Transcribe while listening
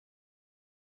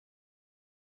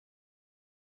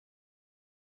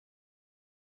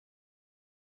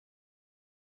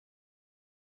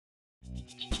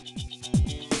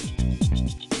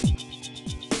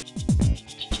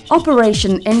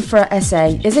Operation INFRA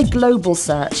SA is a global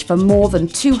search for more than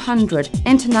 200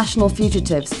 international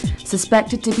fugitives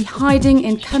suspected to be hiding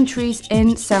in countries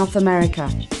in South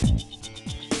America.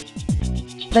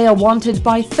 They are wanted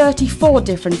by 34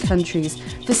 different countries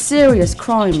for serious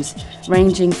crimes,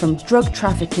 ranging from drug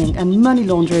trafficking and money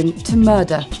laundering to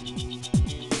murder.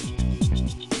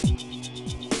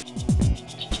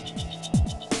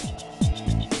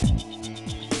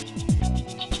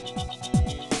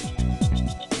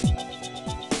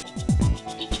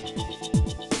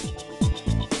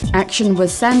 Action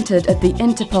was centered at the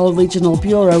Interpol Regional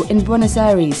Bureau in Buenos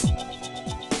Aires.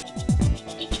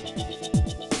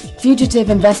 Fugitive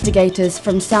investigators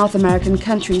from South American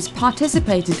countries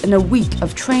participated in a week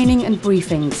of training and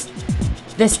briefings.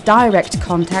 This direct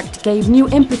contact gave new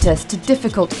impetus to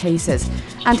difficult cases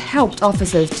and helped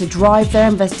officers to drive their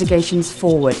investigations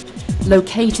forward,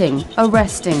 locating,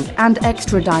 arresting and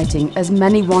extraditing as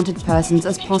many wanted persons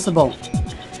as possible.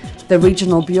 The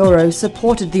Regional Bureau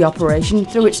supported the operation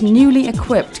through its newly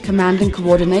equipped Command and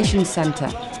Coordination Center.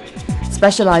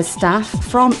 Specialized staff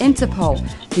from Interpol,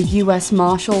 the US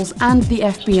Marshals and the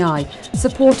FBI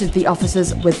supported the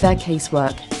officers with their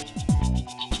casework.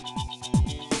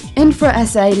 INFRA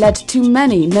SA led to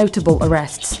many notable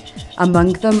arrests.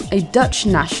 Among them, a Dutch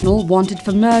national wanted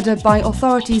for murder by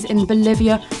authorities in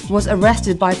Bolivia was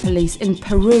arrested by police in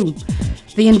Peru.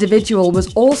 The individual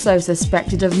was also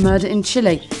suspected of murder in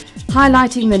Chile,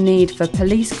 highlighting the need for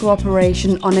police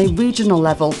cooperation on a regional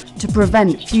level to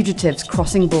prevent fugitives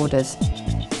crossing borders.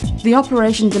 The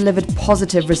operation delivered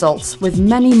positive results, with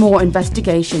many more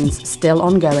investigations still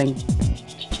ongoing.